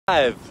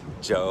Hi,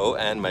 Joe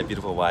and my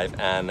beautiful wife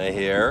Anna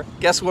here.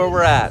 Guess where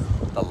we're at?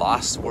 The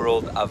lost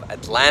world of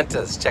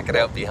Atlantis. Check it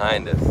out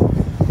behind us.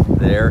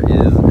 There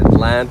is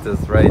Atlantis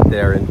right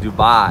there in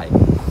Dubai.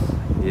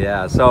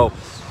 Yeah, so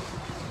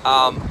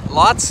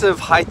lots of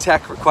high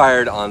tech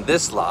required on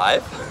this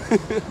live,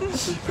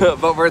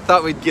 but we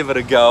thought we'd give it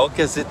a go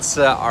because it's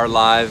our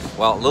live,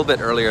 well, a little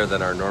bit earlier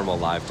than our normal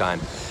live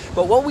time.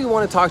 But what we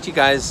want to talk to you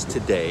guys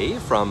today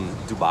from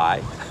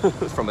Dubai,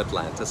 from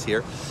Atlantis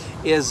here,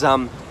 is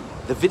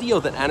the video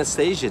that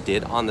Anastasia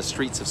did on the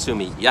streets of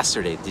Sumy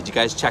yesterday. Did you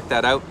guys check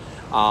that out?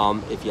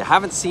 If you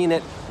haven't seen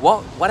it,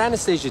 what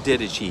Anastasia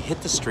did is she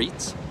hit the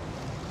streets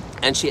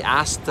and she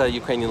asked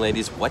Ukrainian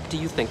ladies, what do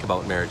you think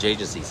about marriage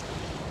agencies?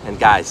 And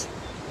guys,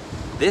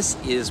 this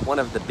is one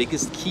of the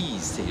biggest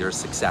keys to your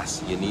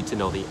success. You need to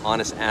know the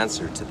honest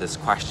answer to this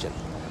question.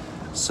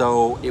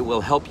 So it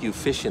will help you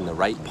fish in the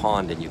right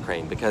pond in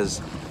Ukraine,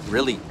 because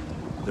really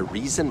the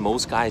reason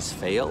most guys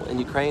fail in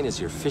Ukraine is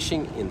you're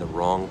fishing in the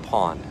wrong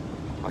pond.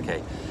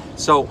 Okay,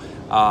 so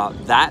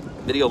that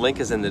video link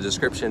is in the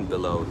description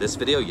below this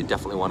video. You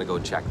definitely want to go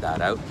check that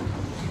out.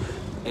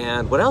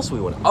 And what else we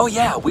want to, oh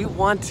yeah, we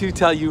want to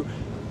tell you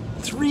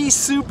 3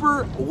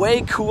 super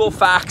way cool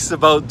facts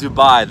about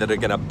Dubai that are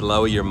gonna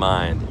blow your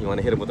mind. You want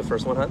to hit it with the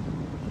first one, huh?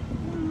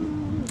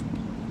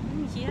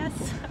 Yes,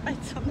 I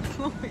don't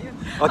know.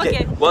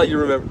 Okay, well, you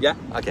remember, yeah?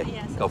 Okay,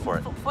 yes. Go for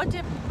it.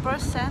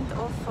 40%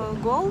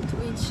 of gold,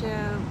 which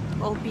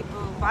all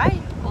people buy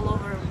all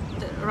over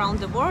around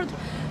the world,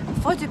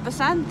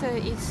 40%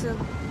 is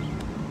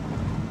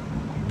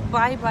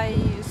buy by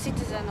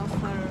citizen of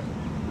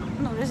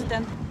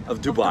resident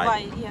of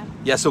Dubai. Yeah.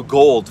 Yeah, so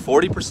gold,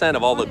 40%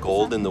 of all the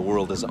gold in the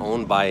world is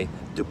owned by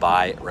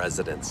Dubai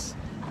residents.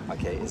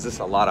 Okay, is this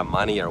a lot of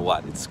money or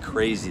what? It's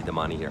crazy, the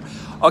money here.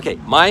 Okay,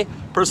 my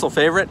personal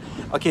favorite.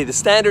 Okay, the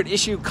standard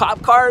issue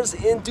cop cars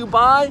in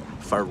Dubai,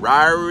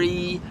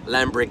 Ferrari,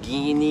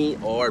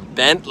 Lamborghini, or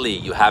Bentley.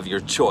 You have your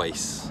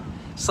choice.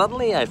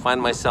 Suddenly I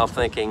find myself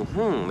thinking,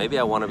 maybe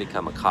I want to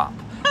become a cop.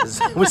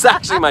 It was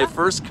actually my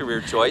first career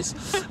choice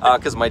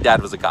because my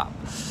dad was a cop.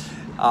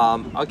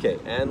 Okay,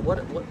 and what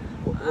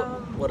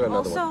another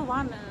also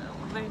one? one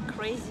very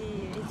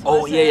crazy.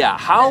 Oh yeah.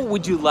 How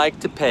would you like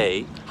to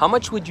pay? How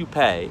much would you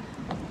pay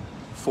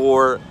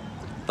for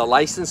the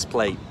license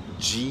plate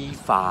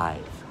G5?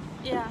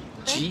 Yeah.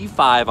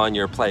 G5 on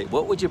your plate.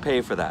 What would you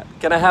pay for that?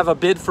 Can I have a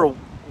bid for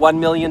 $1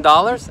 million?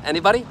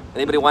 Anybody?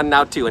 Anybody want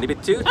now 2?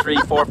 Anybody 2, 3,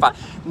 4,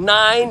 5,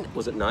 9?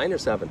 Was it 9 or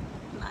 7?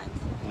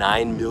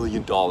 $9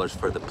 million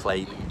for the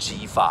plate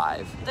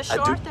G5. The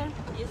shorter.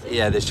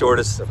 Yeah, the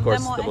shortest, of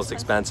course, the most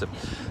expensive.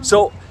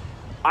 So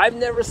I've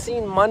never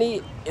seen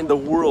money in the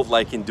world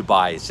like in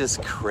Dubai. It's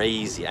just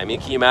crazy. I mean,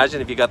 can you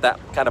imagine if you got that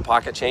kind of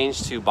pocket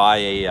change to buy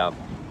a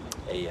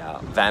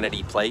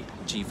vanity plate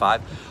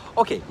G5?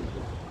 Okay.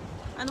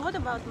 And what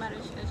about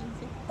marriage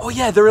agency? Oh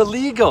yeah, they're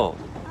illegal.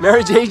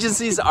 Marriage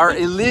agencies are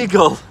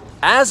illegal,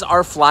 as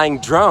are flying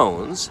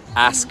drones.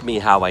 Ask me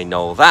how I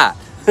know that.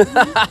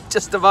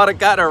 Just about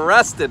got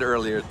arrested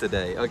earlier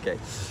today. Okay.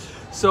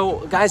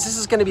 So guys, this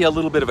is going to be a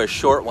little bit of a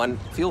short one.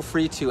 Feel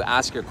free to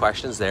ask your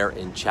questions there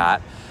in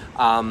chat.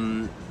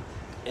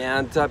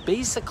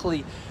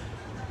 Basically,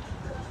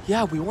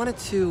 yeah, we wanted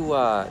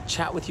to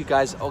chat with you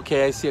guys.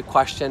 Okay, I see a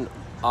question.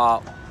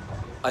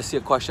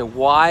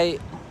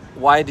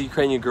 Why do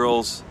Ukrainian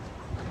girls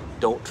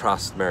don't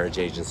trust marriage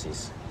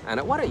agencies? And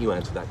why don't you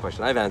answer that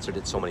question? I've answered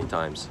it so many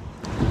times.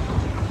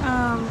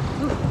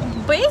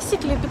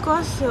 Basically,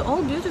 because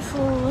all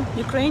beautiful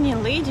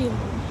Ukrainian ladies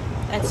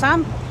at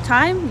some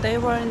time they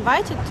were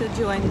invited to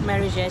join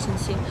marriage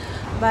agency,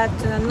 but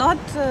not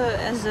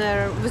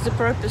with the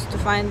purpose to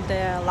find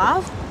their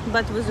love,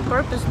 but with the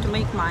purpose to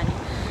make money.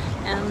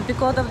 And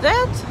because of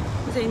that,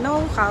 they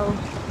know how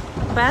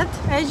bad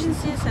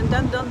agencies, and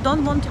then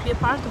don't want to be a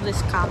part of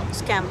this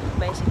scam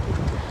basically.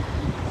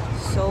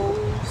 So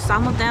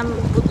some of them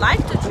would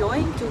like to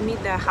join to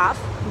meet their half,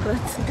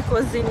 but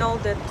because they know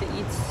that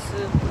it's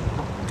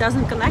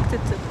doesn't connect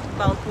it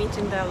about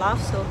meeting their love,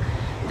 so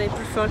they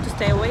prefer to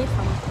stay away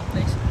from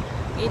this.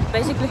 It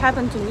basically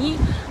happened to me.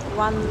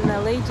 One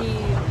lady,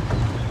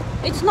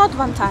 it's not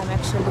one time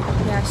actually,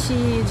 yeah,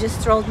 she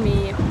just told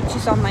me,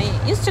 she's on my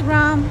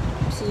Instagram,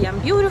 see I'm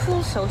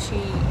beautiful, so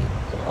she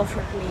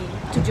offered me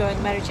to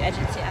join marriage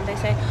agency. And I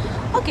say,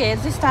 okay,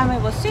 at this time I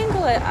was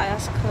single. I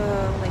asked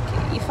like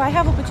if I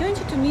have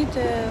opportunity to meet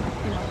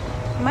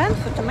man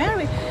to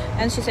marry,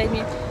 and she said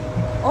me,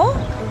 oh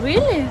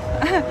really?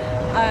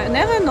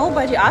 Never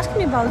nobody asked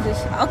me about this.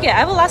 Okay,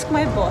 I will ask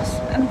my boss.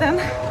 And then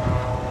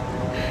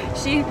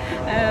she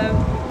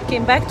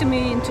came back to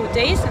me in 2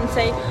 days and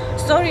say,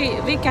 sorry,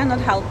 we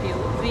cannot help you.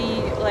 We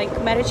like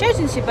marriage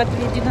agency, but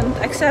we didn't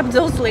accept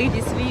those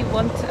ladies. We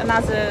want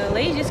another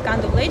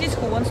kind of ladies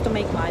who wants to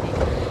make money.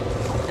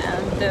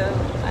 And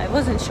I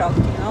wasn't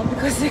shocked,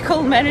 because they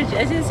call marriage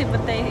agency,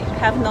 but they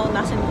have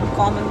nothing in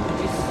common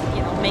with,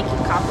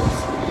 making couples.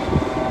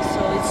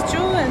 So it's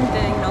true, and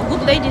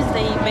good ladies,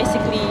 they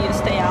basically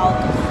stay out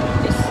of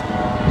this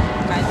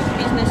kind of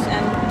business.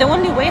 And the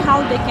only way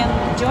how they can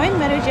join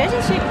marriage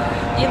agency,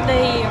 if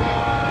they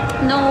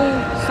know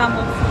some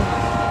of,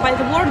 by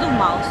the word of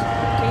mouth.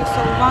 Okay, so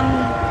one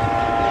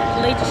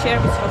lady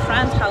shared with her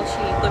friends how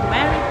she got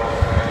married,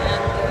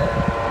 and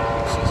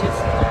she just,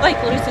 like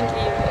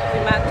recently we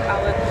met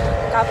our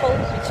couple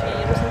which we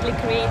recently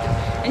created,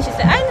 and she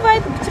said, I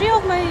invited 3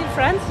 of my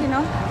friends, you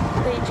know,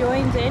 they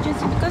joined the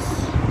agency because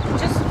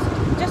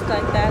just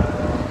like that,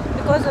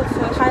 because of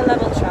high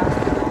level trust,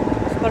 you know,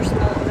 of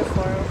personal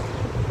referral.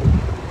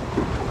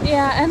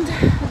 Yeah, and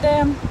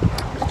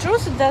the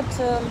truth is that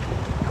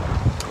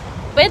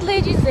bad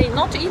ladies, they're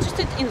not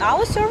interested in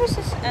our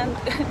services, and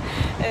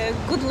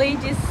good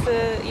ladies,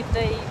 if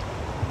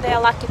they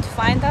are lucky to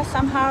find us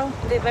somehow,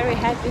 they're very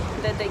happy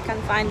that they can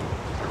find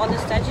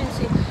honest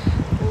agency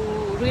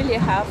who really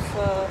have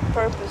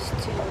purpose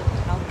to,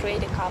 you know,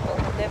 create a couple.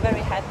 They're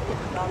very happy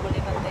normally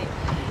when they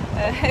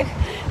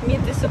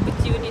meet this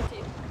opportunity.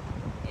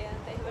 Yeah,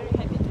 they're very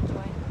happy to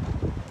join.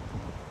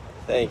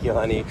 Thank you,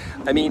 honey.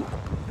 I mean,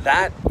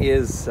 that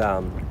is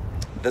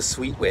the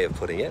sweet way of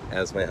putting it,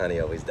 as my honey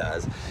always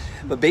does.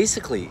 But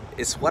basically,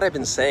 it's what I've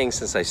been saying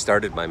since I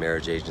started my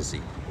marriage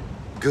agency.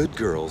 Good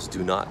girls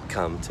do not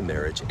come to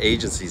marriage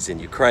agencies in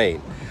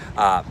Ukraine.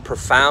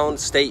 Profound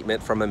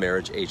statement from a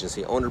marriage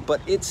agency owner,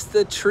 but it's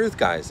the truth,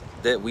 guys,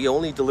 that we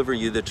only deliver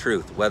you the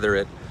truth. Whether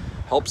it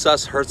helps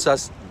us, hurts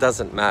us,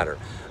 doesn't matter.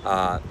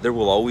 There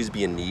will always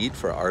be a need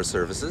for our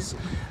services.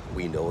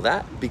 We know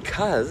that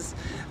because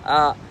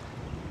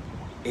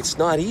it's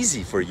not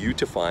easy for you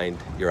to find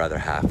your other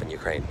half in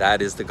Ukraine.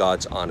 That is the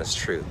God's honest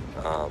truth.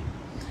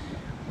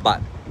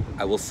 But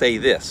I will say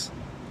this,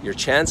 your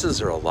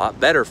chances are a lot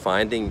better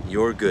finding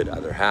your good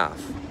other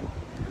half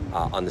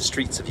on the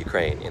streets of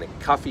Ukraine, in a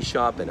coffee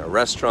shop, in a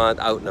restaurant,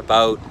 out and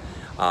about,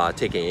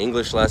 taking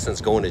English lessons,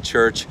 going to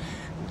church,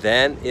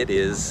 than it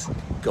is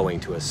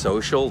going to a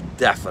social,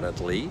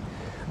 definitely,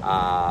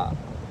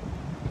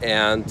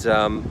 and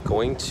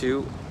going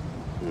to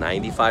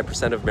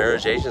 95% of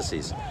marriage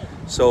agencies.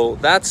 So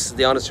that's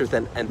the honest truth,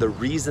 and the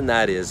reason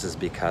that is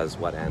because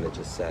what Anna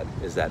just said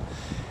is that,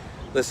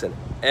 listen,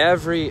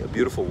 every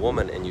beautiful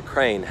woman in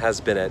Ukraine has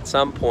been at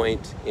some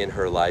point in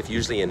her life,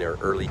 usually in her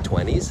early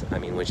 20s, I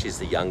mean when she's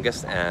the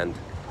youngest and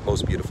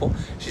most beautiful,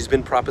 she's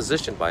been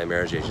propositioned by a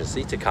marriage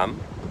agency to come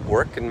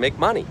work and make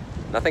money.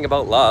 Nothing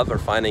about love or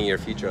finding your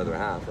future other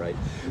half, right?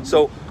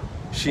 So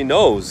she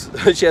knows,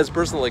 she has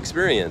personal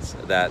experience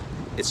that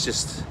it's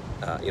just,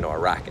 you know, a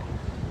racket.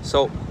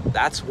 So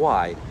that's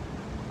why,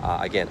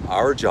 again,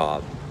 our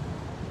job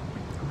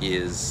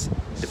is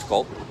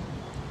difficult.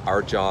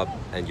 Our job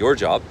and your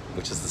job,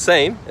 which is the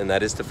same, and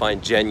that is to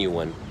find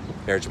genuine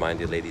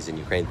marriage-minded ladies in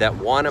Ukraine that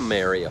want to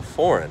marry a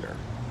foreigner.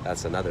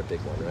 That's another big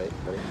one, right?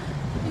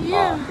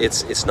 Yeah.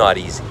 It's not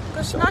easy.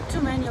 Because not too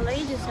many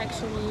ladies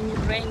actually in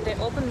Ukraine, they're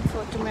open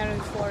to marry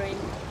foreign.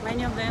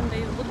 Many of them,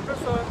 they would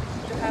prefer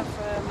to have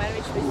a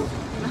marriage with,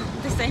 you know,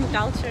 the same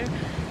culture,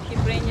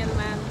 Ukrainian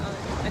man, or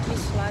at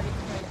least Slavic.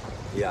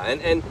 Yeah,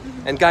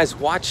 and guys,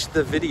 watch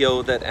the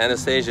video that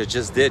Anastasia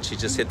just did. She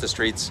just hit the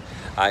streets.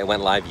 It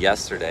went live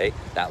yesterday.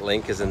 That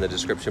link is in the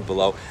description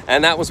below.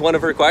 And that was one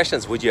of her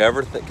questions. Would you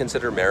ever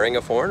consider marrying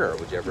a foreigner? Or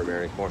would you ever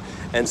marry a foreigner?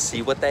 And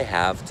see what they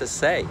have to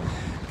say.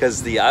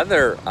 Because the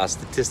other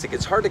statistic,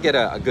 it's hard to get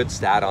a good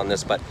stat on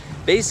this, but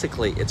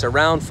basically it's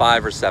around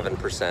 5 or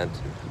 7%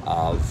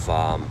 of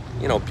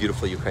you know,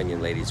 beautiful Ukrainian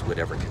ladies would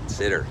ever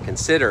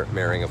consider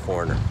marrying a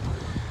foreigner.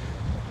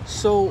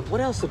 So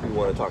what else do we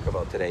want to talk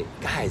about today?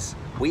 Guys,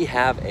 we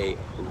have a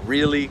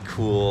really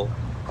cool,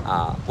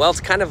 well, it's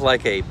kind of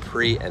like a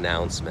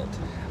pre-announcement,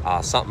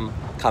 something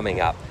coming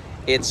up.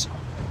 It's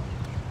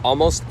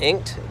almost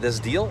inked, this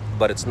deal,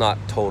 but it's not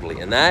totally.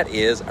 And that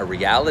is a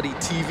reality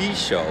TV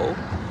show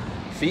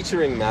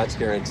featuring Match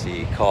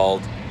Guaranty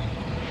called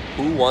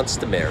Who Wants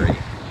to Marry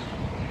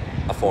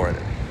a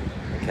Foreigner?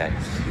 Okay.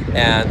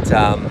 And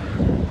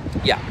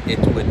yeah, it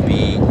would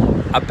be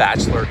a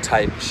bachelor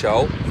type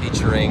show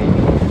featuring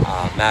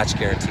Match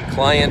Guaranty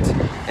client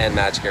and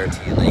Match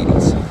Guaranty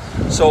ladies.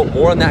 So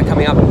more on that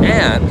coming up,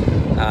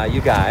 and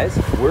you guys,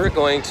 we're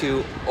going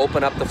to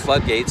open up the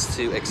floodgates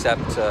to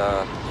accept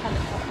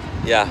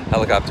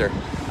helicopter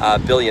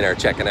billionaire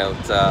checking out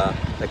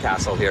the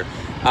castle here.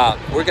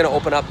 We're going to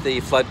open up the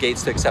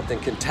floodgates to accepting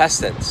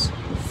contestants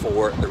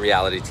for the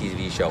reality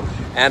TV show.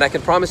 And I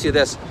can promise you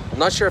this, I'm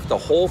not sure if the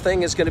whole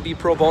thing is going to be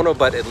pro bono,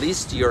 but at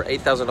least your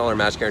 $8,000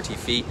 Match Guaranty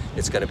fee,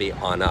 it's going to be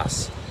on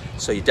us.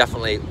 So you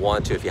definitely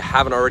want to, if you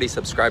haven't already,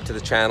 subscribe to the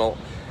channel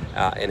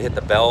and hit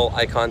the bell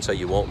icon so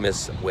you won't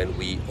miss when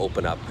we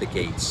open up the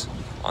gates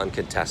on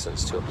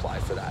contestants to apply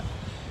for that.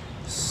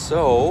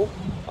 So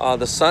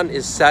the sun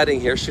is setting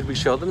here. Should we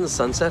show them the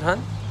sunset,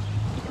 hun?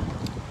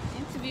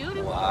 It's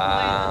beautiful.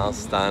 Wow,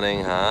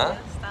 stunning, huh?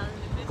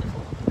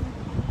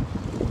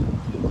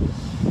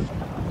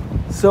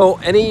 So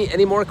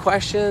any more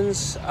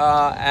questions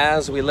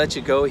as we let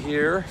you go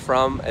here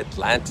from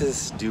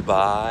Atlantis,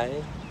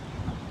 Dubai?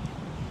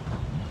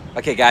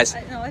 Okay, guys,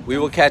 we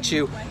will catch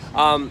you.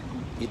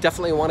 You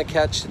definitely want to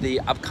catch the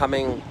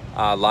upcoming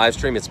live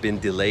stream. It's been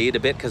delayed a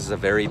bit because it's a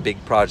very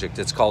big project.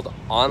 It's called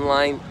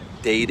Online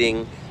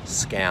Dating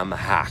Scam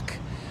Hack.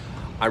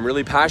 I'm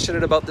really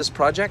passionate about this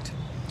project.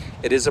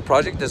 It is a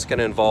project that's going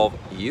to involve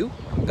you,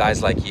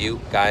 guys like you,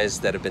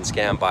 guys that have been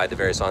scammed by the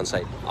various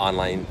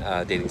online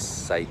dating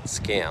site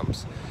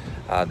scams,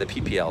 the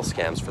PPL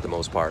scams for the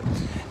most part.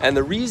 And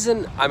the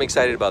reason I'm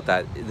excited about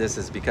this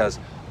is because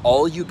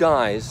all you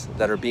guys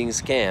that are being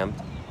scammed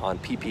on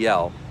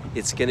PPL,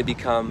 it's going to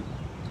become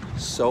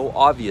so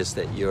obvious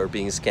that you're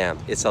being scammed.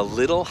 It's a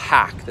little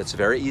hack that's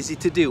very easy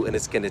to do, and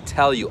it's going to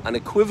tell you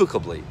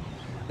unequivocally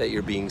that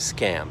you're being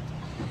scammed,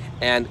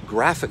 and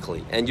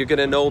graphically, and you're going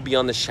to know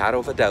beyond the shadow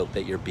of a doubt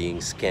that you're being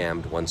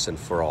scammed once and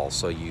for all.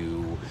 So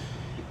you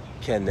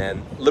can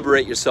then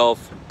liberate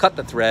yourself, cut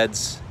the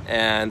threads,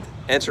 and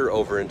enter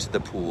over into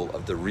the pool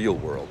of the real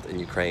world in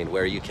Ukraine,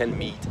 where you can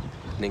meet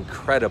an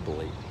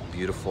incredibly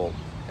beautiful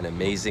and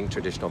amazing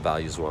traditional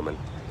values woman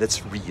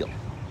that's real,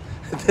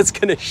 that's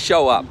going to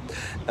show up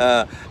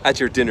at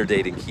your dinner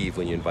date in Kyiv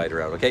when you invite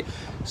her out. Okay,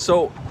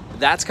 so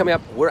that's coming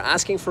up. We're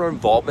asking for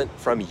involvement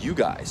from you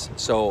guys.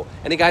 So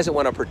any guys that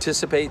want to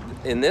participate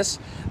in this,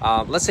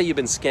 let's say you've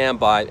been scammed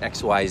by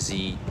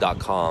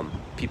xyz.com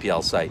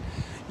PPL site,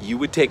 you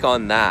would take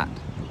on that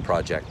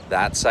project,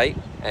 that site,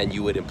 and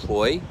you would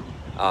employ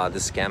the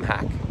scam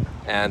hack,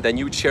 and then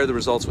you would share the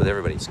results with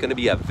everybody. It's going to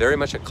be very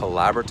much a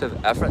collaborative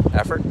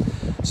effort.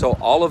 So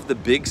all of the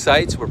big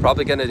sites, we're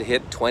probably going to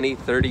hit 20,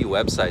 30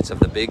 websites of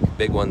the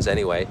big ones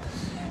anyway.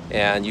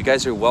 And you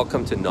guys are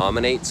welcome to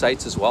nominate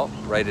sites as well.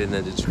 Write it in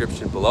the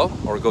description below,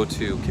 or go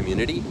to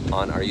community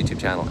on our YouTube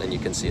channel and you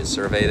can see a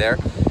survey there,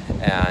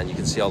 and you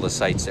can see all the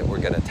sites that we're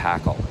going to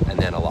tackle, and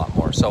then a lot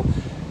more. So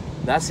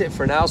that's it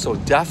for now. So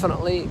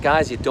definitely,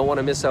 guys, you don't want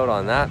to miss out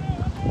on that.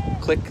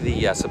 Click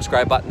the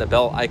subscribe button, the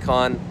bell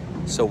icon,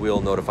 so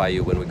we'll notify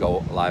you when we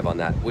go live on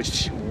that,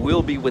 which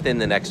will be within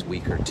the next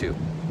week or two.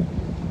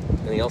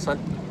 Anything else, hon?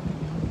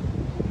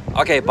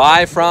 Okay,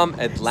 bye from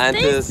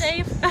Atlantis.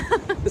 Stay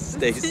safe.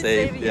 Stay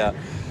safe, yeah.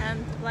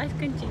 And life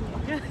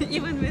continues,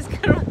 even with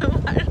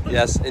coronavirus.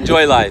 Yes,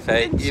 enjoy life,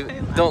 hey? Enjoy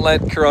life. Don't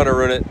let Corona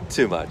ruin it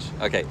too much.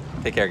 Okay,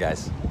 take care,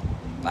 guys.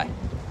 Bye.